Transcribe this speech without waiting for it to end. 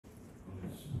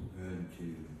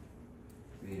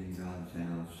to be in God's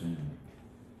house, and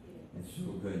it's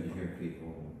so good to hear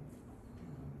people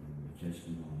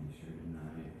testimonies here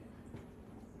tonight,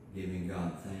 giving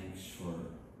God thanks for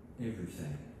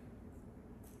everything.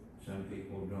 Some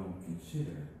people don't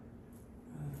consider,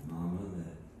 Mama,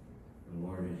 that the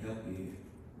Lord would help you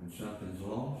when something's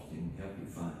lost. He can help you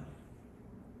find it.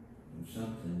 When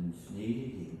something's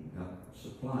needed, He can help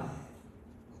supply it.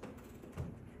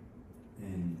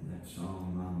 And that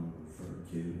song Mama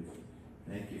referred to,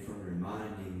 thank you for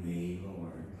reminding me,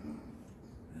 Lord,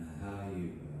 how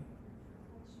you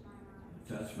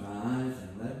touch my eyes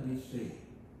and let me see.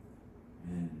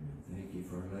 And thank you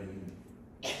for letting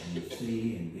me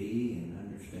see and be and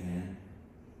understand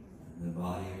the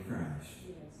body of Christ.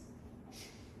 Yes.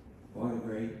 What a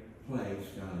great place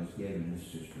God has given us,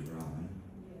 Sister Robin,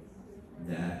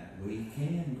 that we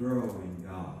can grow in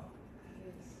God.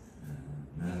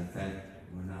 Matter of fact,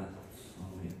 we're not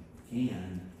only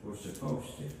can, we're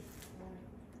supposed to.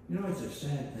 You know, it's a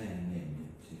sad thing, isn't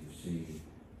it, to see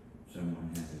someone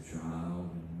have a child,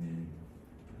 and then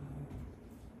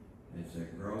as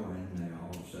they're growing, they all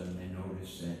of a sudden they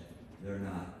notice that they're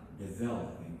not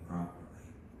developing properly.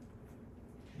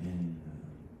 And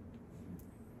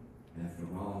after a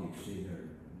while, you see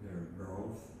their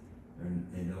growth.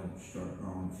 They don't start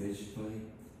growing physically.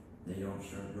 They don't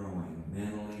start growing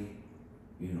mentally,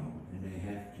 you know, and they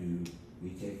have to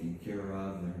be taken care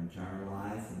of their entire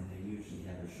life, and they usually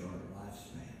have a short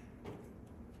lifespan.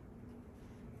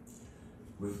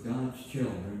 With God's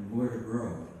children, we're to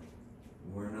grow.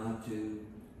 We're not to,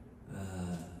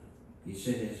 he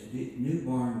said, as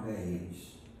newborn babes,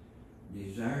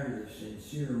 desire the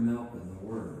sincere milk of the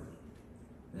word,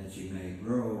 that you may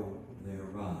grow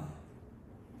thereby.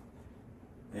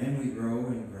 And we grow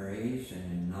in grace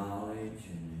and in knowledge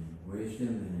and in wisdom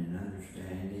and in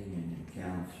understanding and in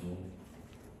counsel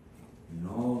and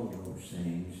all of those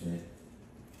things that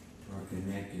are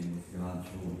connected with God's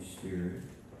Holy Spirit.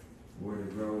 We're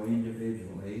to grow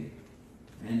individually,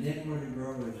 and then we're to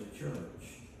grow as a church.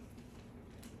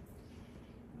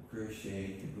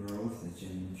 Appreciate the growth that's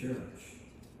in the church.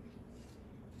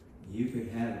 You could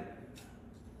have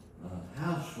a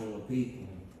house full of people,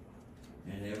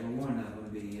 and every one of them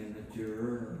be immature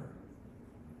or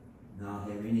not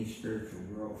have any spiritual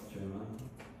growth to them.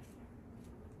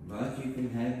 But you can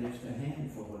have just a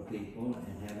handful of people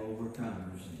and have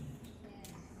overcomers in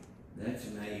it. That's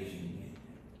amazing.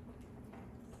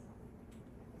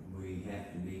 We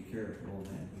have to be careful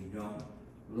that we don't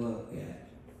look at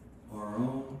our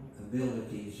own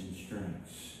abilities and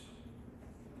strengths.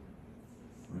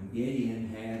 When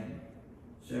Gideon had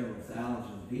several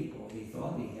thousand people, he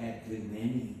thought he had too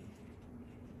many.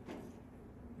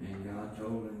 And God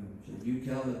told him, said, you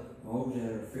tell those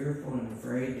that are fearful and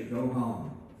afraid to go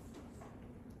home.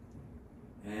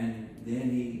 And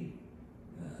then he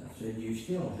said, you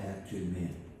still have too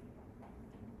many.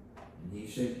 And he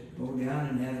said, go down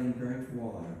and have them drink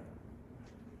water.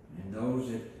 And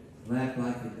those that laughed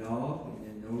like a dog, and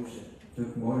then those that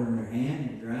took water in their hand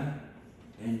and drank,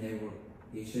 and they were,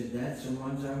 he said, that's the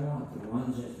ones I want, the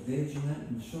ones that's vigilant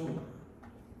and sober.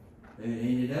 They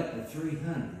ended up with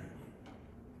 300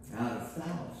 out of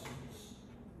thousands.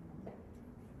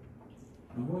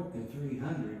 And what could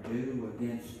 300 do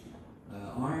against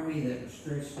an army that was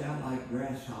stretched out like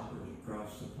grasshoppers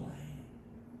across the plain?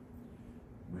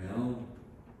 Well,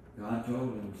 God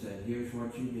told him, said, here's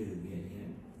what you do,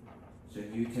 Gideon.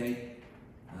 Said, you take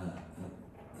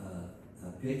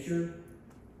a pitcher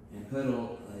and put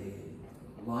a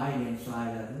light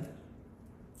inside of it,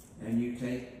 and you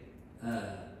take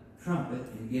a trumpet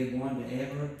and give one to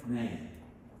every man.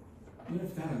 You know,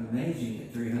 it's kind of amazing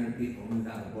that 300 people knew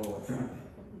how to blow a trumpet.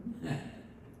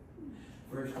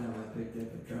 First time I picked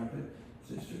up a trumpet,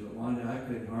 Sister LaWanda, I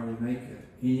couldn't hardly make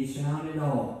any sound at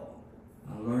all.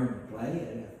 I learned to play it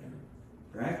after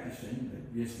practicing,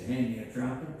 but just to hand me a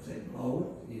trumpet and say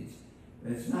blow it,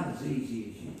 it's not as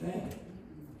easy as you think.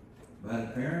 But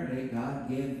apparently God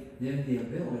gave them the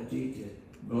ability to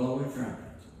blow a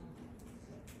trumpet.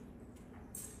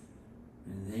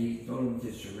 And they told them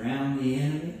to surround the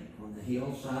enemy on the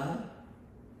hillside.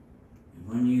 And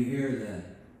when you hear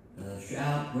the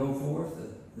shout go forth,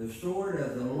 the sword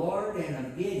of the Lord and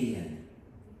of Gideon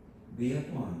be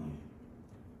upon you.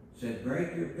 Said,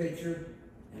 break your pitcher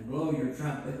and blow your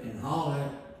trumpet and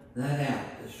holler that out.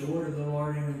 The sword of the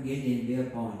Lord and of Gideon be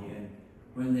upon you. And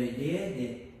when they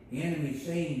did, the enemy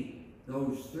seen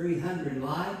those 300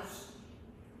 lights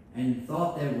and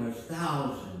thought there was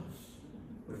thousands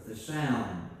with the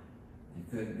sound.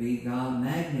 It could be God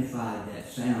magnified that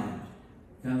sound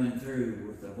coming through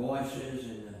with the voices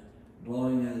and the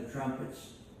blowing of the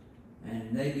trumpets.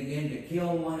 And they began to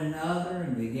kill one another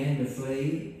and began to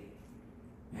flee.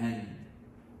 And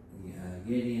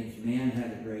Gideon's men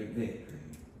had a great victory.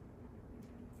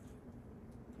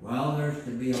 Well, there's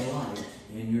to be a light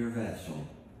in your vessel.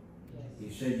 He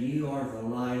said, you are the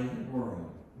light of the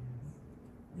world.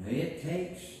 Now, it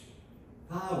takes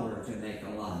power to make a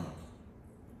light.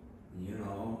 You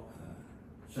know,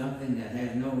 something that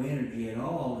has no energy at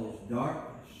all is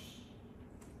darkness.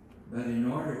 But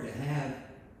in order to have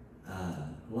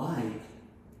light,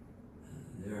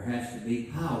 there has to be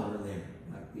power there.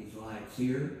 Like these lights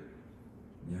here.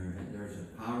 There's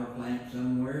a power plant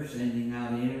somewhere sending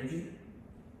out energy.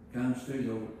 Comes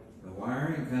through the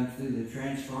wiring, comes through the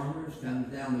transformers,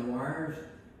 comes down the wires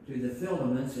to the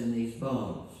filaments in these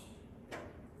bulbs.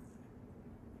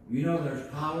 You know there's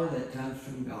power that comes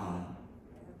from God.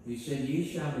 He said,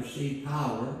 ye shall receive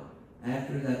power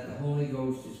after that the Holy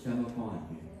Ghost has come upon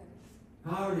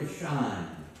you. Power to shine.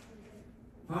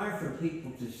 Power for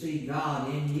people to see God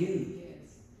in you.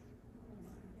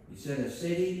 He said, a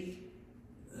city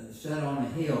set on a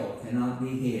hill cannot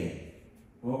be hid.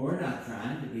 Well, we're not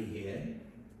trying to be hid.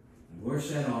 We're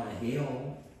set on a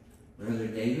hill. Brother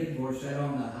David, we're set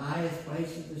on the highest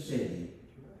place of the city.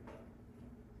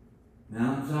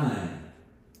 Mount Zion.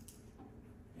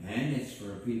 And it's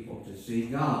for people to see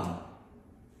God.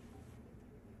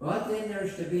 But then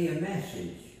there's to be a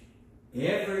message.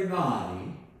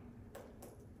 Everybody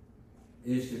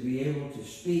is to be able to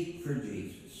speak for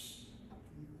Jesus.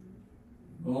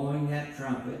 Blowing that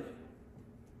trumpet,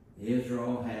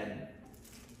 Israel had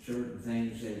certain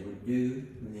things they would do.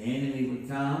 When the enemy would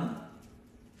come,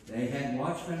 they had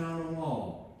watchmen on the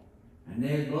wall. And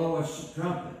they would blow a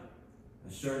trumpet,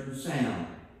 a certain sound.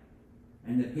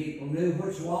 And the people knew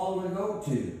which wall to go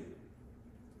to.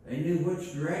 They knew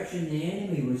which direction the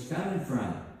enemy was coming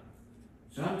from.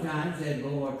 Sometimes they'd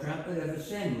blow a trumpet of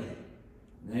assembly.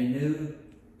 They knew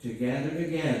to gather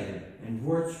together and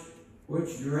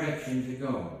which direction to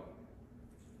go.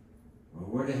 Well,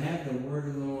 we're to have the word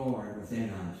of the Lord within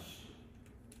us,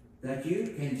 that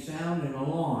you can sound an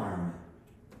alarm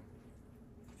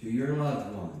to your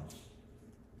loved ones.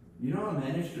 You know, a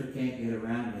minister can't get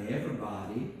around to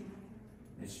everybody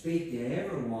and speak to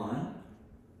everyone,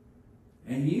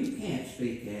 and you can't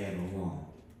speak to everyone.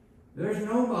 There's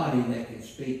nobody that can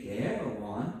speak to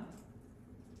everyone,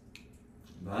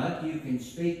 but you can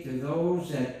speak to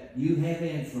those that you have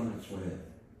influence with,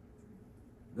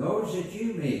 those that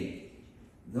you meet,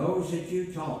 those that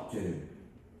you talk to.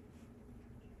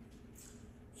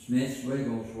 Smith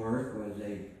Wigglesworth was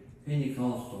a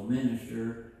Pentecostal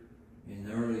minister in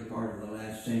the early part of the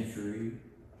last century,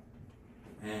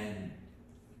 and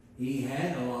he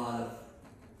had a lot of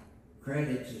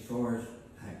credits as far as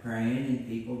praying and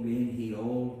people being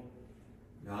healed,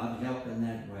 God helping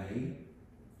that way.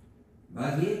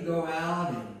 But he'd go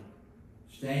out and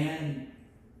stand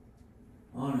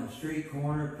on a street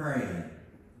corner praying.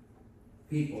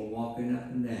 People walking up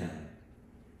and down.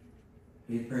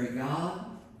 He'd pray,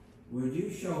 God, would you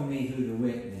show me who to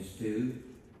witness to?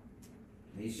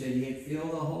 He said he'd feel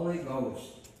the Holy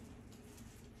Ghost.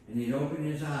 And he'd open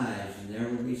his eyes and there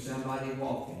would be somebody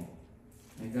walking.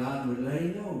 And God would let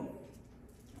him know,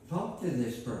 talk to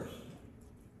this person.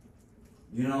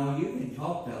 You know, you can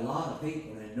talk to a lot of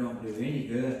people and it don't do any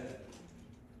good.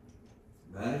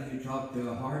 But if you talk to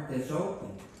a heart that's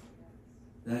open,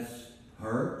 that's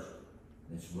hurt,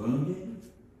 that's wounded,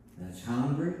 that's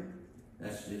hungry,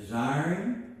 that's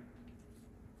desiring,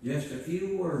 just a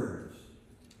few words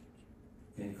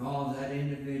can cause that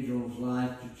individual's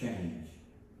life to change.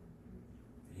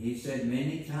 He said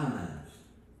many times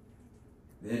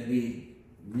they'd be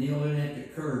kneeling at the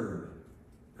curb,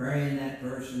 praying that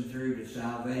person through to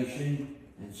salvation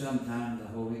and sometimes the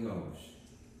Holy Ghost.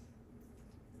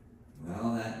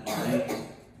 Well, that light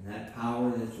and that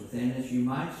power that's within us, you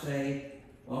might say,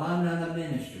 well, I'm not a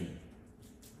minister.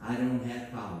 I don't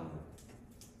have power.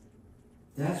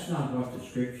 That's not what the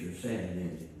Scripture said,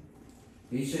 is it?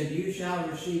 He said, you shall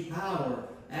receive power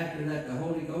after that the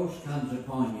Holy Ghost comes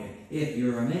upon you, if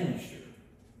you're a minister.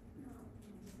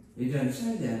 He doesn't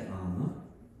say that, Mama.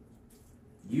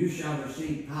 You shall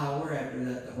receive power after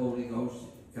that the Holy Ghost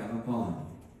come upon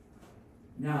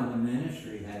you. Now, the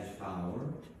ministry has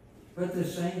power, but the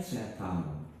saints have power.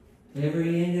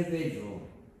 Every individual.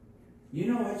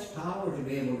 You know, it's power to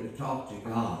be able to talk to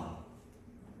God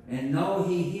and know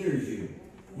He hears you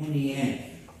and He answers.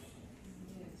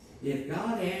 If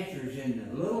God answers in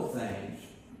the little things,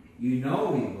 you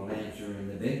know He will answer in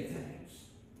the big things.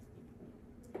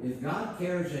 If God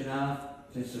cares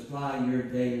enough to supply your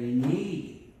daily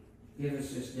need, give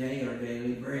us this day our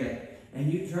daily bread,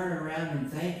 and you turn around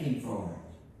and thank Him for it.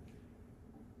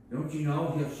 Don't you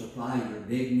know He'll supply your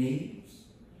big needs?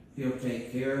 He'll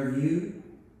take care of you.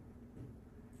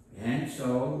 And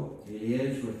so it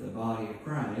is with the body of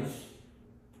Christ.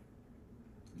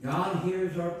 God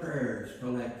hears our prayers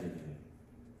collectively.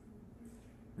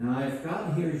 Now, if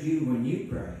God hears you when you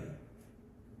pray,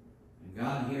 and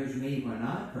God hears me when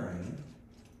I pray,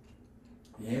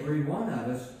 every one of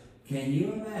us, can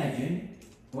you imagine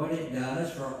what it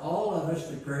does for all of us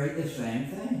to pray the same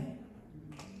thing?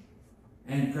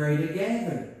 And pray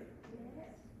together.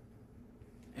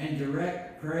 And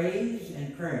direct praise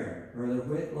and prayer. Brother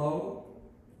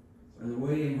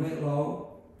William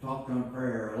Whitlow talked on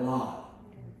prayer a lot.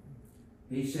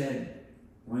 He said,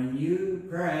 when you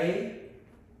pray,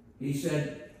 he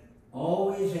said,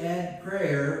 always add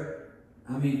praise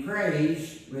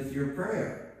with your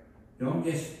prayer. Don't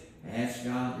just ask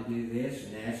God to do this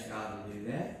and ask God to do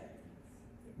that.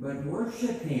 But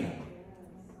worship Him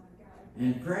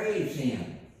and praise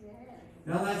Him.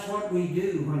 Now that's what we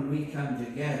do when we come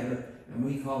together and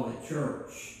we call it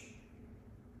church.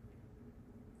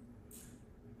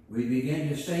 We begin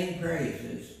to sing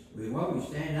praises. We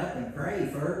stand up and pray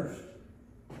first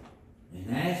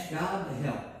and ask God to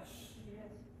help us.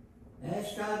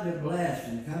 Ask God to bless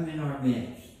and come in our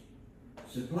midst.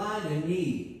 Supply the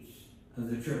needs of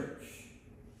the church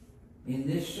in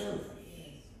this service.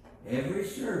 Every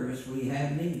service we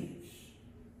have needs.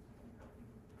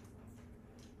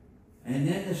 And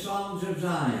then the songs of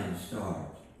Zion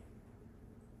start.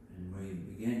 And we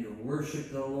begin to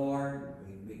worship the Lord.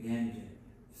 We begin to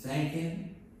thank Him.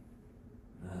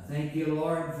 Thank you,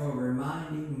 Lord, for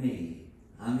reminding me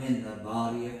I'm in the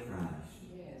body of Christ.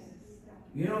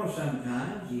 You know,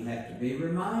 sometimes you have to be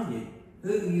reminded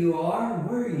who you are and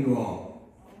where you are.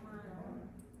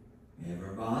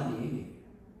 Everybody,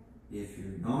 if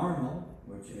you're normal,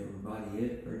 which everybody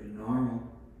is pretty normal,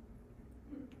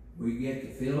 we get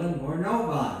the feeling we're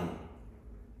nobody.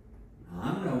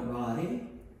 I'm nobody.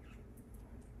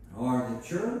 Or the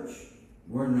church,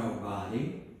 we're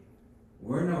nobody.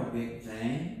 We're no big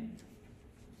thing.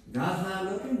 God's not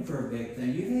looking for a big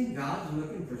thing. You think God's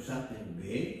looking for something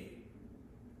big?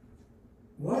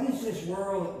 What is this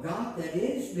world got that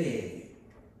is big?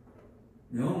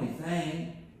 The only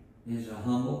thing is a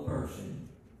humble person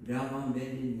down on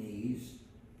bended knees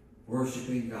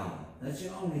worshiping God. That's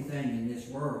the only thing in this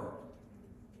world.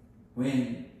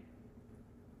 When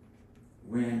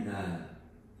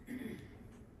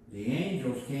the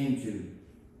angels came to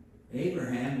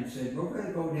Abraham and said, we're going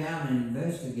to go down and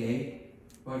investigate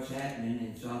what's happening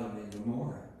in Sodom and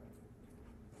Gomorrah.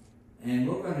 And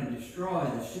we're going to destroy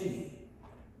the city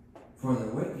for the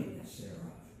wickedness thereof.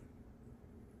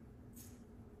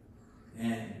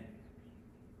 And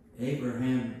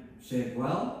Abraham said,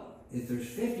 well, if there's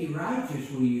 50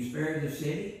 righteous, will you spare the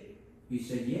city? He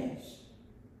said, yes.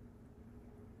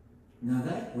 Now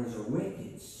that was a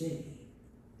wicked city.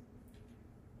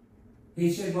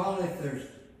 He said, well, if there's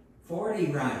 40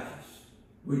 righteous,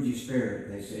 would you spare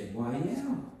it? They said, why,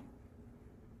 yeah.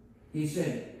 He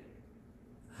said,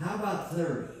 how about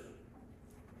 30?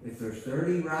 If there's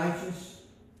 30 righteous,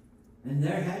 and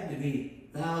there had to be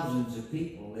thousands of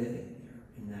people living there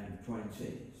in them twin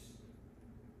cities.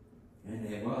 And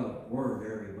they were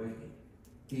very wicked.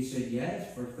 He said,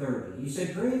 yes, for 30. He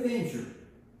said, peradventure,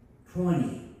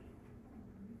 20.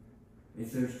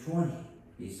 If there's 20.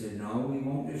 He said, no, we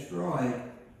won't destroy it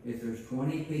if there's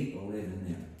 20 people living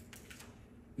there.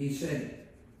 He said,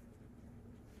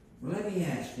 well, let me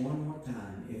ask one more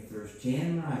time. If there's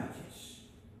 10 righteous,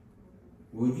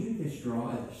 would you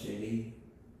destroy the city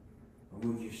or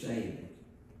would you save it?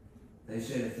 They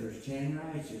said, if there's 10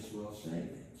 righteous, we'll save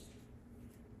it.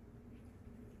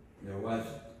 There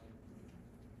wasn't.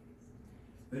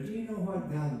 But do you know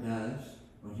what God does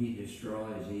when He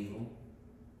destroys evil?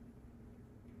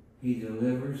 He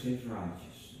delivers His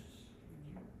righteousness,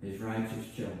 His righteous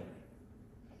children.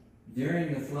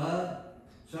 During the flood,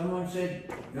 someone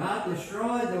said, God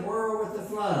destroyed the world with the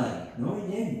flood. No,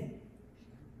 He didn't.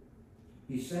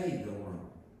 He saved the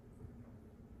world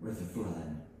with the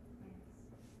flood.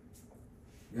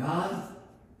 God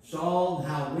saw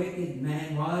how wicked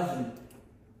man was and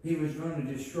He was going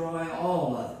to destroy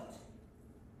all of it.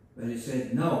 But He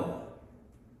said, Noah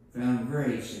found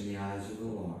grace in the eyes of the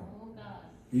Lord.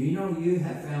 Do you know you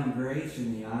have found grace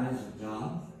in the eyes of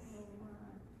God?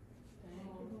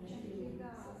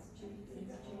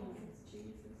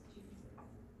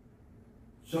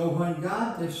 So when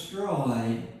God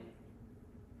destroyed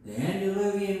the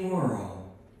antediluvian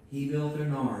world, He built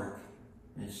an ark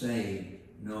and saved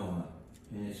Noah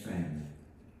and his family.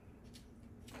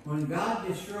 When God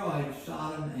destroyed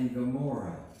Sodom and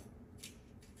Gomorrah,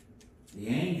 the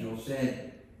angel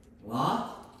said,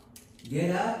 Lot,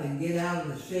 get up and get out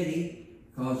of the city,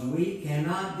 because we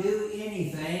cannot do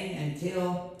anything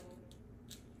until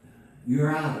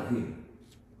you're out of here.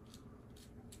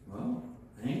 Well,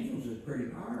 angels is pretty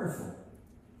powerful.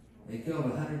 They killed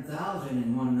 100,000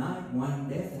 in one night. One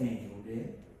death angel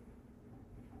did.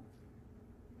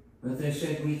 But they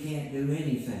said we can't do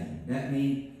anything. That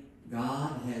means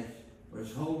God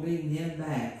was holding them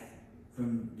back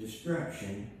from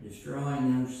destruction,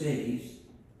 destroying them cities,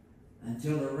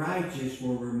 until the righteous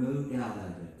were removed out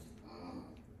of it.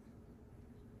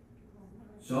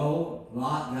 So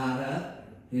Lot got up,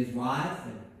 his wife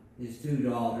and his 2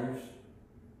 daughters,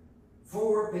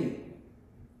 4 people.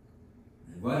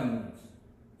 It wasn't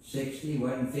 60,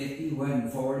 wasn't 50,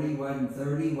 wasn't 40, wasn't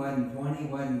 30, wasn't 20,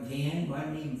 wasn't 10,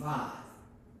 wasn't even 5.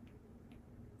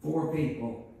 4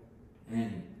 people,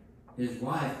 and his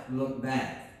wife looked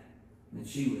back, and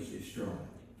she was destroyed.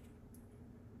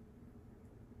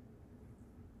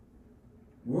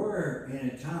 We're in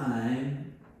a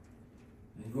time,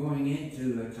 and going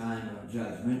into a time of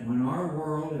judgment, when our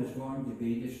world is going to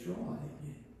be destroyed.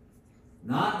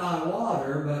 Not by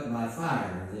water, but by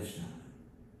fire this time.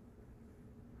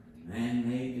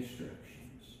 Man-made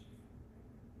destructions.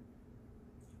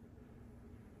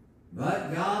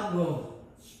 But God will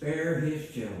spare his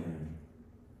children.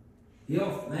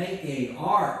 He'll make an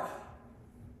ark,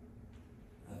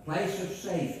 a place of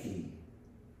safety.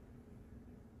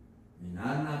 And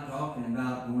I'm not talking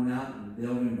about going out and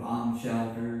building bomb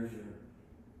shelters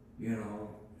or,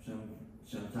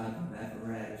 some type of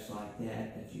apparatus like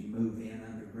that you move in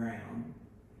underground.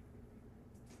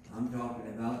 I'm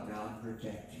talking about God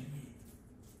protecting you.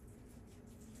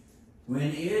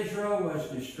 When Israel was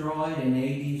destroyed in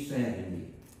AD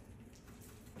 70,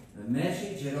 the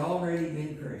message had already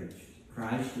been preached.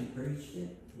 Christ had preached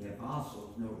it. The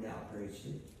apostles, no doubt, preached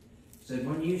it. Said,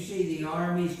 when you see the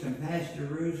armies come past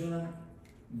Jerusalem,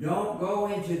 don't go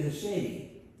into the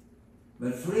city,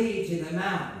 but flee to the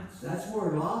mountains. That's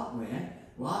where Lot went.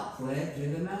 Lot fled to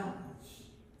the mountains.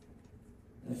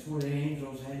 That's where the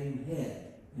angels had him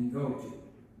head and go to.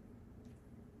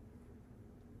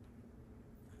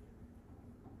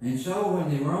 And so when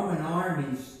the Roman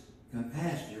armies come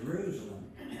past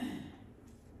Jerusalem,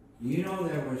 you know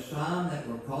there were some that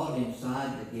were caught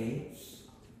inside the gates.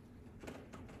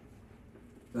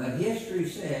 But history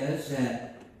says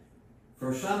that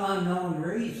for some unknown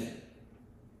reason,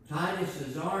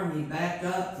 Titus's army backed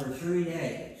up for 3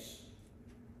 days.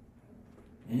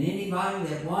 And anybody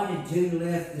that wanted to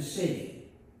left the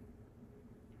city.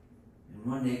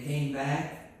 And when they came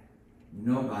back,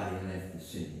 nobody left the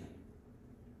city.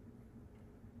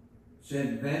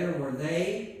 Said, better were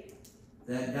they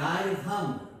that died of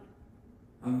hunger.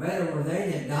 Or better were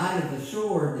they that died of the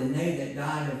sword than they that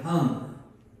died of hunger.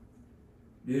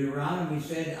 Deuteronomy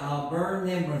said, I'll burn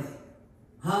them with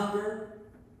hunger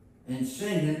and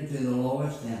send them to the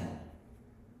lowest hell.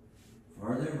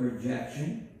 For their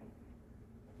rejection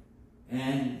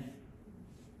and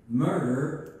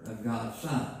murder of God's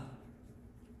Son.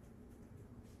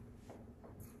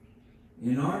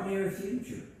 In our near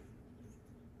future,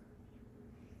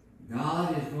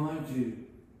 God is going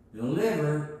to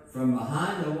deliver from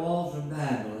behind the walls of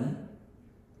Babylon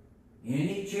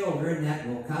any children that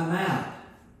will come out.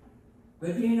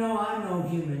 But I know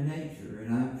human nature,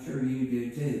 and I'm sure you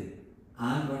do too.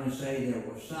 I'm going to say there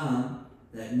were some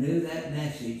that knew that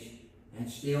message and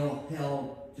still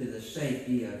held to the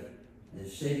safety of the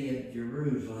city of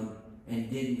Jerusalem and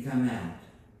didn't come out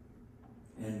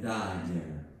and died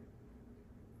there.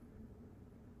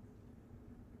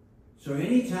 So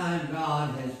anytime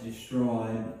God has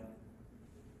destroyed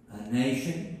a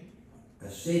nation, a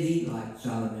city like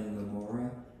Sodom and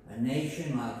Gomorrah, a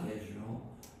nation like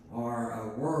Israel, or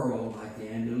a world like the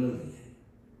Andalusian,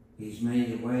 he's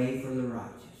made a way for the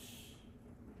righteous.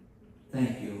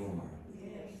 Thank you, Lord.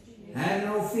 Yes. Have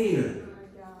no fear.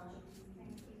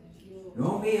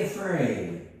 Don't be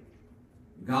afraid.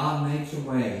 God makes a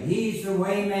way. He's the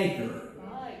way maker.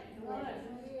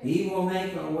 He will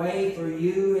make a way for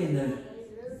you in the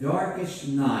darkest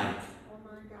night.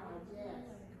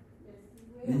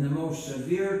 In the most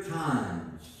severe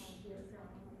times,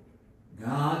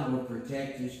 God will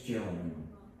protect his children.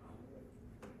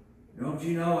 Don't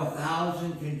you know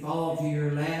 1,000 can fall to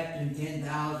your left and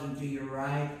 10,000 to your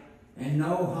right, and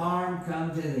no harm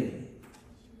come to thee?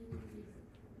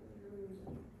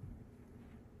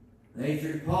 They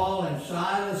threw Paul and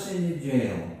Silas into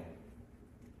jail.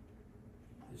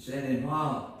 It said, and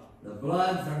while the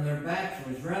blood from their backs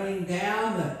was running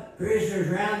down, the prisoners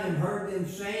round them heard them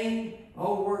saying,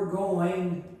 oh, we're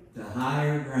going to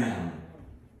higher ground.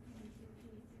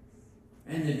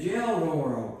 And the jail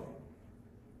door opened.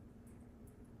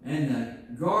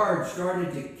 guard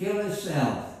started to kill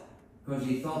himself because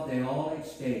he thought they all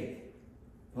escaped.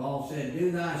 Paul said,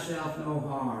 do thyself no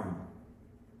harm.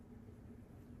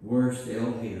 We're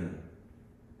still here.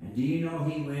 And do you know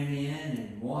he went in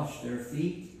and washed their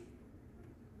feet,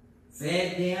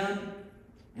 fed them,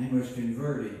 and was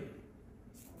converted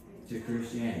to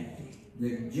Christianity?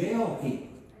 The jail keeper.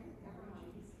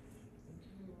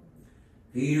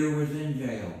 Peter was in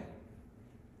jail.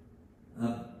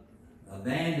 A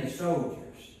band of soldiers,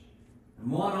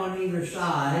 and one on either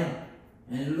side,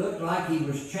 and it looked like he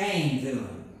was chained to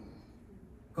him,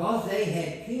 because they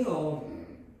had killed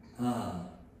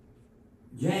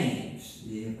James,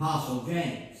 the Apostle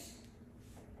James.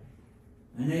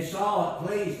 And they saw it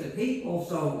pleased the people,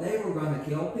 so they were going to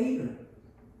kill Peter.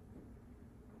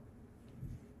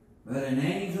 But an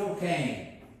angel came.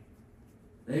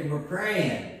 They were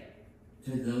praying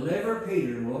to deliver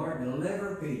Peter, Lord,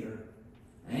 deliver Peter.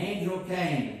 An angel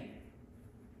came,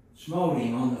 smote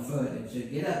him on the foot and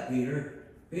said, get up, Peter.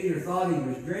 Peter thought he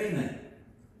was dreaming.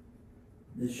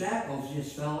 The shackles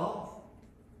just fell off.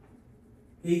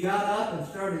 He got up and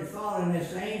started following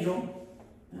this angel,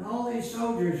 and all these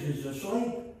soldiers is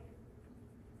asleep.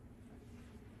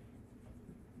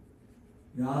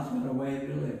 God's got a way of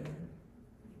delivering.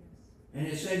 And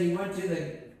it said he went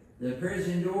to the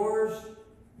prison doors,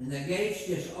 and the gates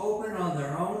just opened on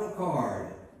their own accord.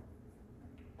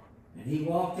 And he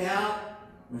walked out,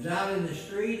 was out in the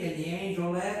street, and the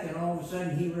angel left, and all of a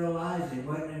sudden he realized it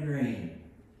wasn't a dream.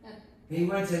 He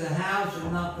went to the house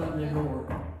and knocked on the door.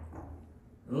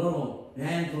 The little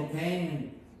damsel came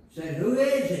and said, who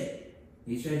is it?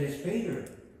 He said, it's Peter.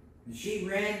 And she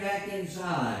ran back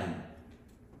inside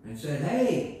and said,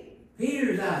 hey,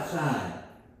 Peter's outside.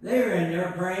 They're in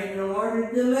there praying the Lord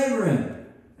to deliver him.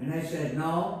 And they said,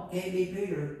 no, can't be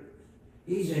Peter.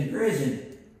 He's in prison.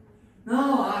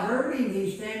 No, I heard him.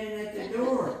 He's standing at the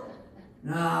door.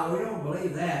 No, we don't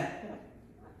believe that.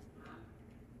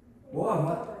 Boy,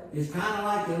 what? It's kind of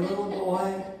like the little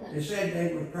boy. They said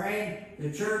they were praying.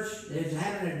 The church is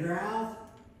having a drought,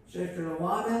 Sister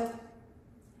LaWanda.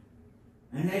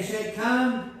 And they said,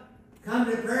 come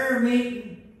to prayer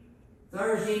meeting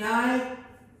Thursday night.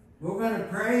 We're going to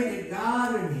pray that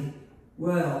God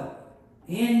will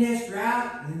end this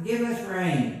drought and give us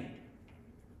rain.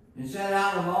 And said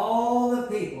out of all the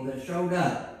people that showed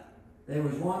up, there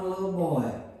was one little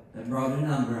boy that brought an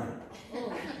umbrella.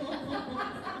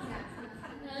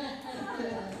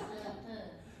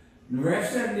 The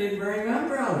rest of them didn't bring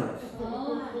umbrellas.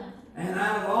 And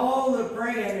out of all the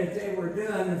praying that they were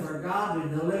doing for God to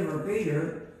deliver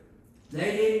Peter,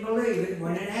 they didn't believe it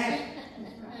when it happened.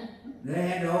 They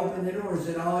had to open the door and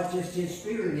said, oh, it's just his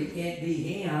spirit. It can't be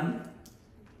him.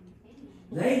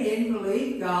 They didn't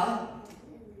believe God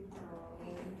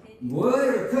would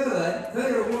or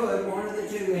could or would, one of the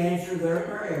two, answer their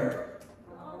prayer.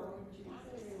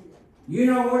 You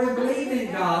know we're to believe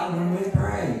in God when we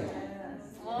pray.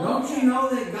 Don't you know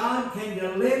that God can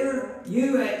deliver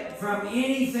you from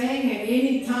anything at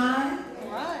any time?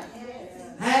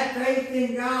 Have faith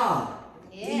in God.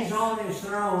 He's on his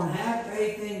throne. Have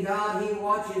faith in God. He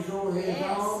watches over his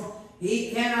own.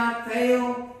 He cannot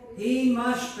fail. He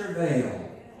must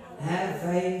prevail. Have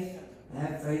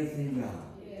faith in God.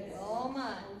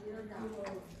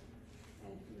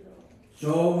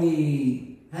 So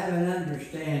we have an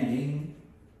understanding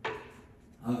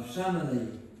of some of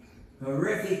the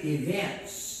horrific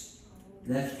events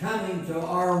that's coming to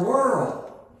our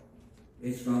world.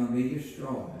 It's going to be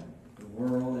destroyed, the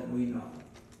world that we know.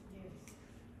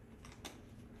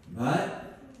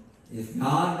 But if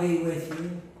God be with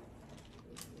you,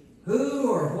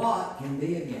 who or what can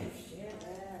be against you?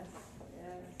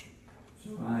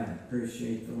 So I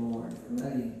appreciate the Lord for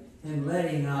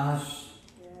letting us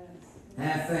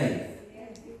have faith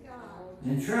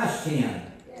and trust him.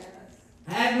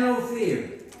 Have no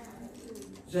fear.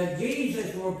 Said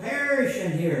Jesus will perish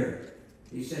in here.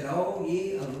 He said, oh,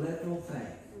 ye of little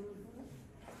faith.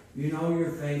 You know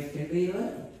your faith can be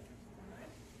little.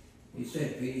 He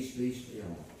said, peace, be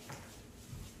still.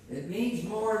 It means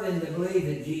more than to believe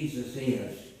that Jesus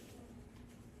is.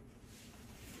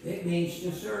 It means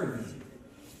to serve him,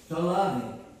 to love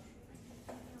him.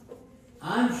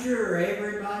 I'm sure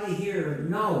everybody here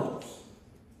knows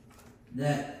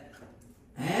that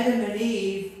Adam and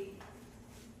Eve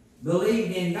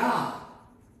believed in God.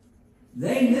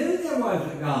 They knew there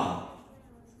was a God.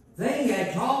 They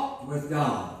had talked with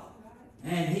God.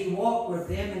 And he walked with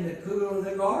them in the cool of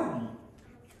the garden.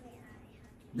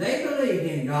 They believed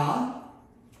in God.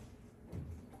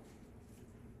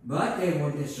 But they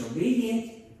were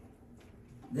disobedient.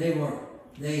 They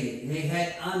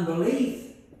had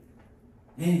unbelief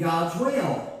in God's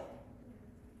will.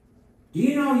 Do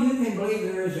you know you can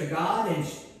believe there is a God and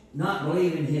not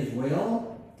believe in His will?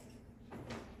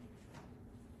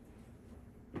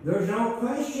 There's no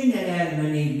question that Adam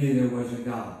and Eve knew there was a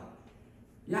God.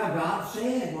 Yeah, God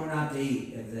said we're not to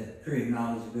eat of the tree of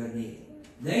knowledge of good and evil.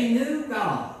 They knew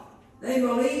God. They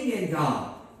believed in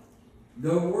God.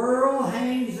 The world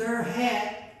hangs their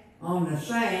hat on the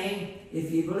saying,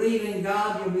 if you believe in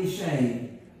God, you'll be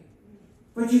saved.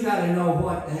 But you got to know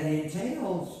what that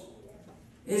entails.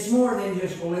 It's more than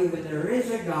just believing there is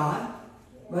a God,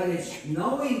 but it's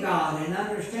knowing God and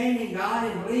understanding God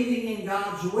and believing in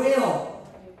God's will.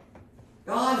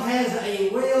 God has a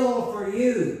will for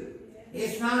you.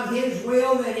 It's not His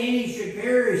will that any should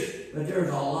perish, but there's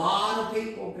a lot of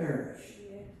people perish.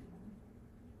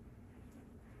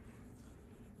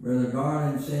 Brother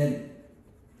Garland said,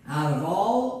 out of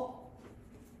all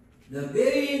the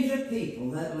billions of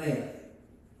people that live,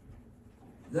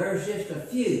 there's just a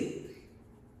few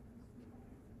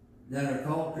that are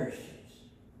called Christians.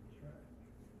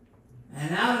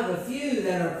 And out of the few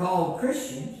that are called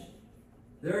Christians,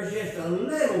 there's just a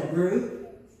little group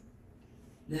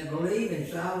that believe in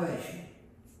salvation.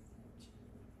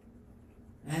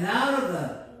 And out of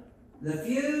the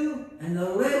few and the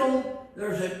little,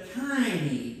 there's a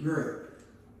tiny group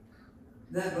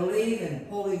that believe in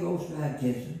Holy Ghost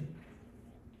baptism.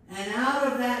 And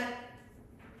out of that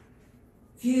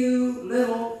few,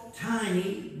 little,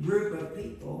 tiny group of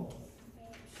people,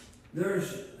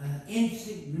 there's an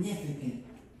insignificant,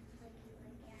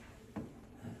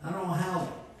 I don't know how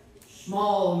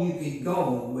small you could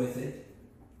go with it,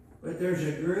 but there's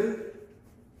a group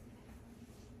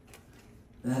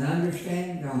that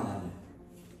understand God,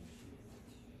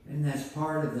 and that's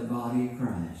part of the body of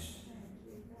Christ.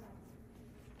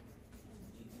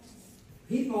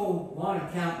 People want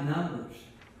to count numbers.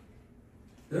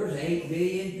 There's 8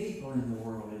 billion people in the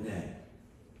world today.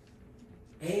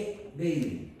 8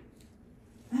 billion.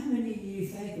 How many do you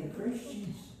think are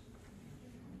Christians?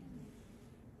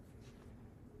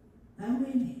 How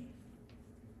many?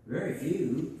 Very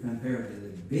few compared to the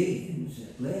billions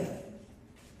that live.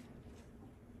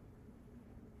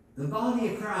 The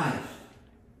body of Christ.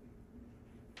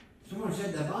 Someone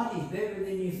said the body's bigger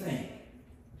than you think.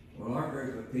 Well, our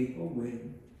group of people, we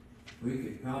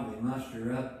could probably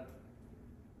muster up,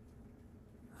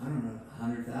 I don't know,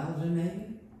 100,000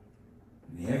 maybe?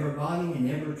 In every body in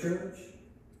every church?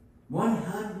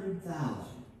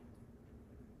 100,000.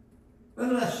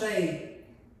 But let's say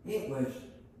it was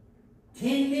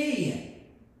 10 million.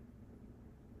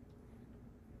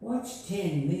 What's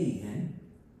 10 million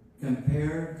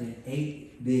compared to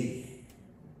 8 billion?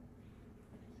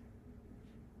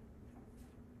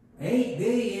 8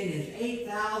 billion is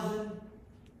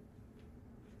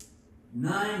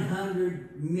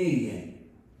 8,900 million.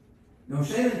 No,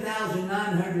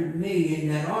 7,900 million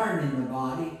that aren't in the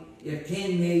body if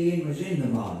 10 million was in the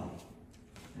body.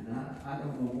 And I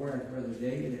don't know where, Brother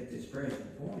David, at this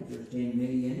present point, there's 10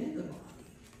 million in the body.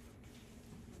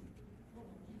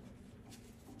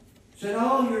 Said,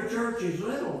 oh, your church is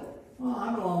little. Well,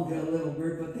 I belong to a little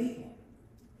group of people.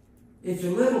 It's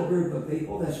a little group of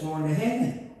people that's going to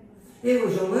heaven. It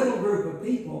was a little group of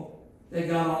people that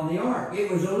got on the ark. It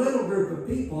was a little group of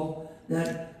people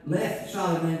that left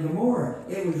Sodom and Gomorrah.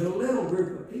 It was a little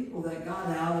group of people that got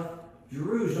out of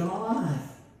Jerusalem alive.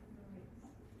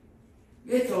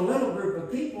 It's a little group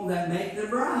of people that make the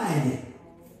bride.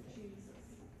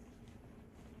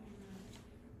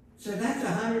 So that's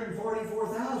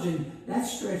 144,000.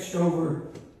 That's stretched over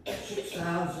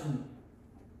 6,000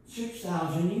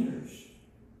 years.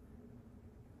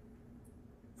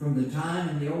 From the time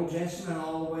in the Old Testament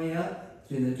all the way up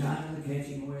to the time of the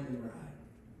catching away of the bride.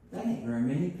 That ain't very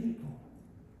many people.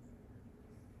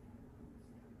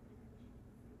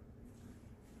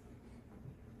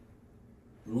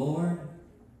 Lord,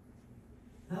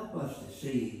 help us to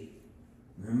see,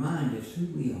 remind us who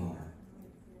we are.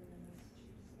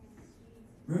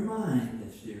 Remind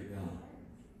us, dear God.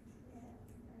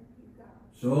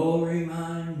 So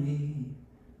remind me,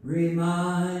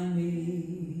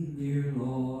 dear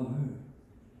Lord.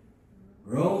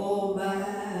 Roll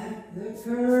back the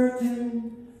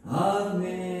curtain of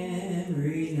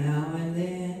memory now and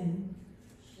then.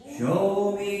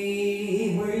 Show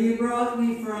me where you brought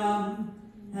me from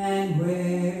and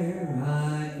where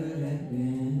I could have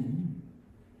been.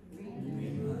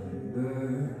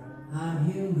 Remember,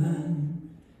 I'm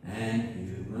human and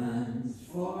humans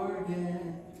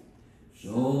forget.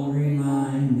 So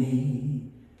remind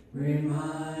me,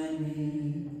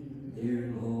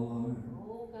 dear Lord.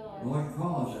 Lord,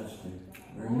 cause us to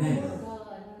remember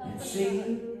and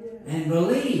see and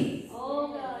believe